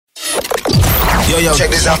Yo, check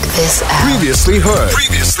this out. Previously heard.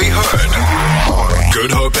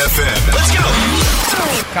 Good Hope FM. Let's go.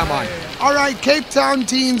 Come on. All right, Cape Town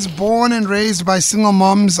teens born and raised by single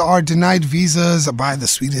moms are denied visas by the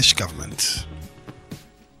Swedish government.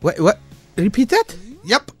 What? Repeat that?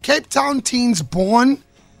 Yep, Cape Town teens born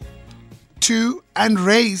to and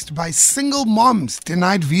raised by single moms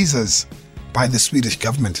denied visas by the Swedish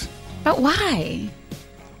government. But why?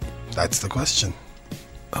 That's the question.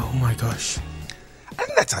 Oh my gosh. I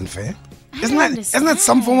think that's unfair. I Isn't don't that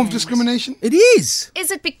some form of understand. discrimination? It is. Is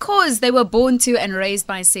it because they were born to and raised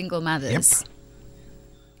by single mothers? Yep.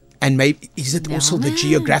 And maybe is it also the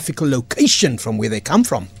geographical location from where they come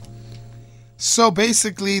from? So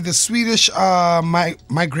basically, the Swedish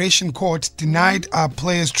migration court denied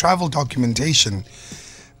players' travel documentation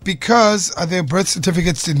because their birth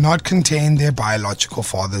certificates did not contain their biological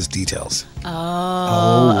father's details.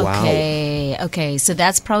 Oh, wow. Okay. So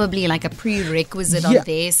that's probably like a prerequisite Yeah. on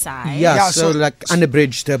their side. Yeah, so- so like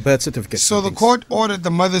unabridged birth certificates. So and the things. court ordered the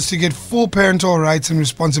mothers to get full parental rights and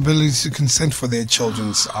responsibilities to consent for their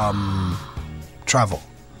children's travel.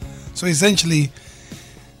 So essentially,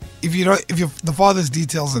 if the father's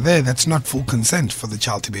details are there, that's not full consent for the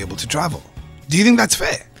child to be able to travel. Do you think that's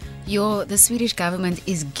fair? The Swedish government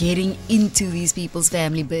is getting into these people's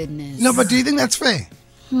family business. No, but do you think that's fair?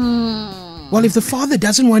 Well, if the father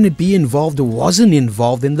doesn't want to be involved or wasn't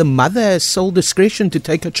involved, then the mother has sole discretion to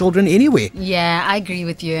take her children anywhere. Yeah, I agree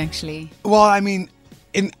with you actually. Well, I mean,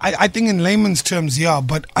 I think in layman's terms, yeah,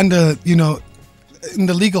 but under, in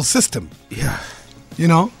the legal system, Yeah.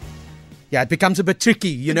 Yeah, it becomes a bit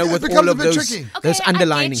tricky, It with becomes all a of bit those, tricky. those I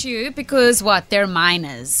underlining. get you because they're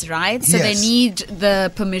minors, right? So they Yes. need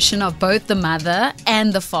the permission of both the mother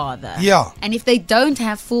and the father. Yeah. And if they don't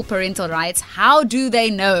have full parental rights, how do they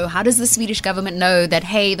know? How does the Swedish government know that,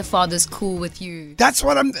 hey, the father's cool with you?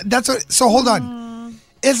 So hold on.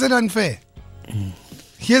 Is it unfair?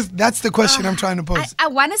 That's the question I'm trying to pose. I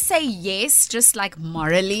want to say yes, just like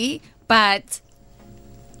morally, but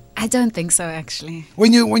I don't think so actually.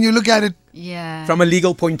 When you look at it Yeah. From a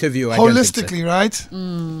legal point of view, I don't think so. holistically, right?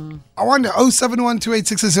 I wonder,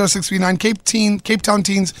 07128600639, Cape Town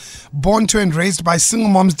teens born to and raised by single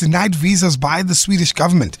moms denied visas by the Swedish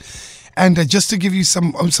government. And just to give you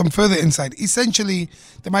some further insight, essentially,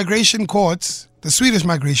 the Swedish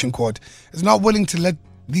migration court, is not willing to let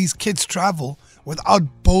these kids travel without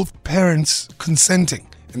both parents consenting.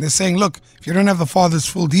 And they're saying, look, if you don't have the father's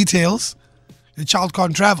full details, your child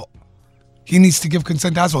can't travel. He needs to give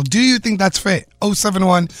consent as well. Do you think that's fair?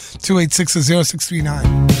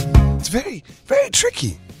 07128600639. It's very, very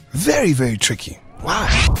tricky. Very, very tricky. Wow.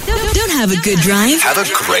 Don't have a good drive. Have a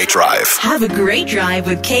great drive. Have a great drive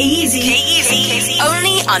with Kyeezi.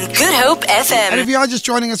 Only on Good Hope And FM. if you are just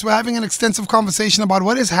joining us, we're having an extensive conversation about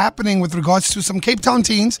what is happening with regards to some Cape Town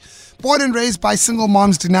teens born and raised by single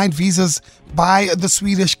moms denied visas by the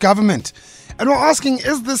Swedish government. And we're asking,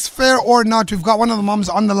 is this fair or not? We've got one of the moms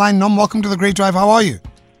on the line. Nom, welcome to the Great Drive. How are you?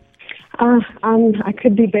 I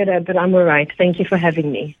could be better, but I'm all right. Thank you for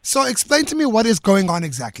having me. So explain to me what is going on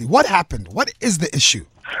exactly. What happened? What is the issue?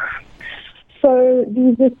 So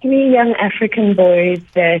these are three young African boys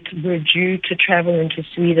that were due to travel into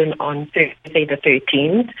Sweden on Thursday the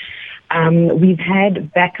 13th. We've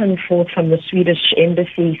had back and forth from the Swedish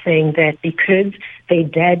embassy saying that because their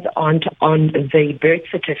dads aren't on the birth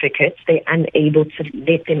certificates, they're unable to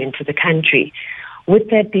let them into the country.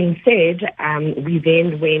 With that being said, we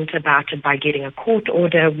then went about it by getting a court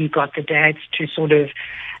order. We got the dads to sort of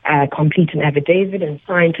complete an affidavit and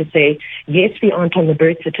sign to say, yes, we aren't on the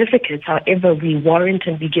birth certificates. However, we warrant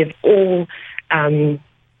and we give all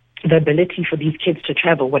the ability for these kids to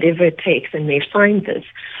travel, whatever it takes, and they've signed this.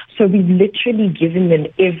 So we've literally given them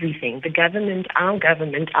everything. The government,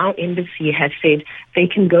 our embassy has said they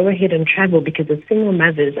can go ahead and travel because as single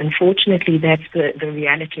mothers, unfortunately, that's the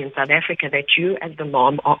reality in South Africa, that you as the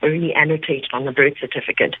mom are only annotated on the birth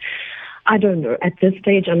certificate. I don't know. At this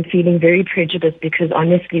stage, I'm feeling very prejudiced because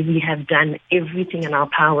honestly, we have done everything in our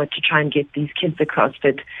power to try and get these kids across,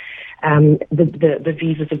 but the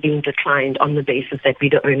visas are being declined on the basis that we're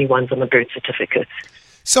the only ones on the birth certificate.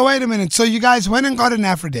 So wait a minute. So you guys went and got an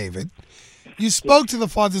affidavit. You spoke to the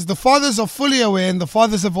fathers. The fathers are fully aware and the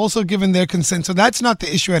fathers have also given their consent. So that's not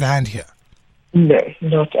the issue at hand here. No,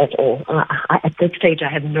 not at all. At this stage, I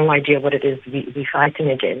have no idea what it is we're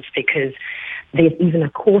fighting against because there's even a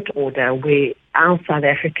court order where our South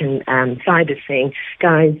African side is saying,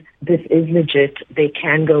 guys, this is legit. They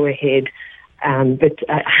can go ahead. But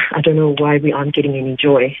I don't know why we aren't getting any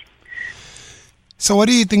joy. So what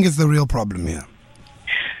do you think is the real problem here?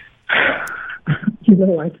 You know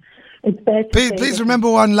what? It's bad. Please remember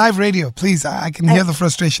we're on live radio. Please, I can hear the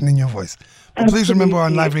frustration in your voice. But please remember we're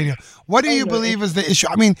on live radio. What do you believe is the issue?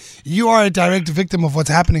 I mean, you are a direct victim of what's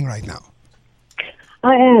happening right now.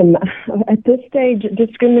 I am. At this stage,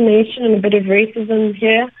 discrimination and a bit of racism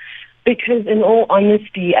here. Because in all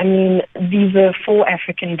honesty, I mean, these are 4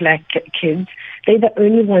 African black kids. They're the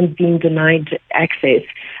only ones being denied access.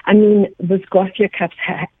 I mean, this Gothia Cups...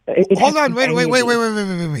 Hold on, wait.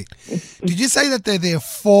 Did you say that there are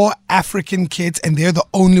 4 African kids and they're the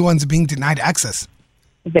only ones being denied access?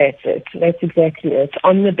 That's it. That's exactly it.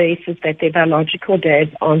 On the basis that their biological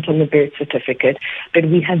dads aren't on the birth certificate, but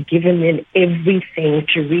we have given them everything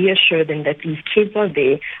to reassure them that these kids are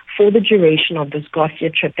there for the duration of this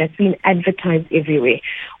Gothia trip that's been advertised everywhere.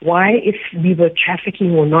 Why, if we were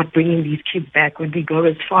trafficking or not bringing these kids back, would we go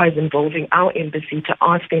as far as involving our embassy to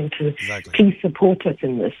ask them to please support us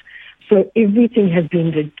in this? So everything has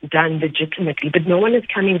been done legitimately, but no one is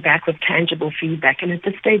coming back with tangible feedback. And at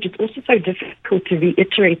this stage, it's also so difficult to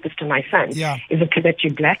reiterate this to my son. Yeah. Is it because that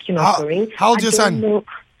you're black, you're not going? How old's your son? Know.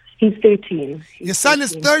 He's 13. Your son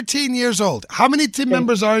is 13 years old. How many team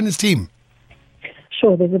members are in his team?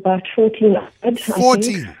 Sure, there's about 14.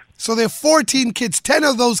 14. So there are 14 kids. 10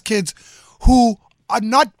 of those kids who are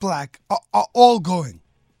not black are all going.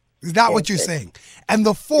 Is that what you're saying? And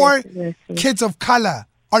the 4 kids of color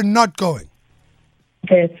are not going.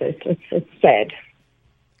 That's it. It's sad.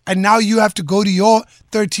 And now you have to go to your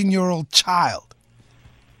 13-year-old child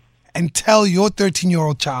and tell your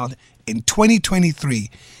 13-year-old child in 2023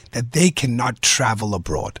 that they cannot travel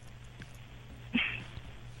abroad.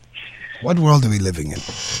 What world are we living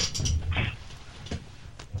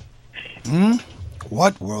in?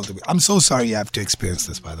 What world are we... I'm so sorry you have to experience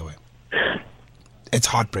this, by the way. It's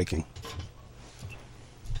heartbreaking.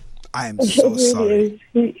 I am so sorry.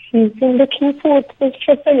 He's been looking forward to this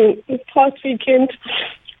trip, and this past weekend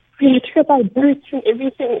we had to go buy boots and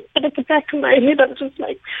everything. But at the back of my head, I'm just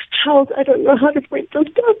like, Charles, I don't know how to break this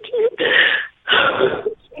down to you.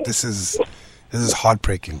 This is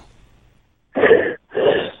heartbreaking.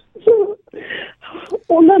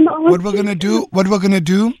 What we're gonna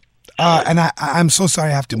do, and I'm so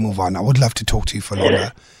sorry I have to move on. I would love to talk to you for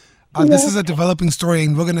longer. This is a developing story,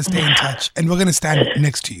 and we're gonna stay in touch, and we're gonna stand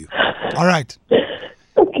next to you. All right.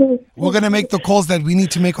 Okay. We're gonna make the calls that we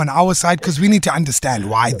need to make on our side because we need to understand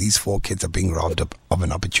why these 4 kids are being robbed of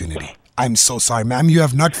an opportunity. I'm so sorry, ma'am. You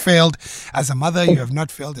have not failed as a mother. You have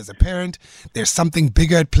not failed as a parent. There's something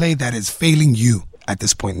bigger at play that is failing you at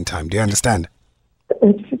this point in time. Do you understand?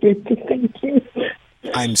 Absolutely. Thank you.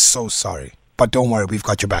 I'm so sorry. But don't worry, we've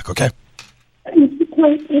got your back, okay? Thank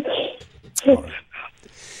you. All right.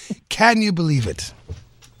 Can you believe it?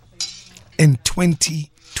 In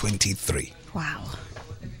 2023. Wow.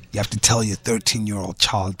 You have to tell your 13-year-old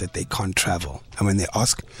child that they can't travel. And when they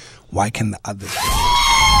ask, why can the others?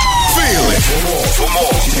 Feel it. For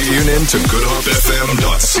more, tune in to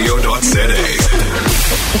goodhopefm.co.za.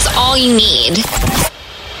 It's all you need.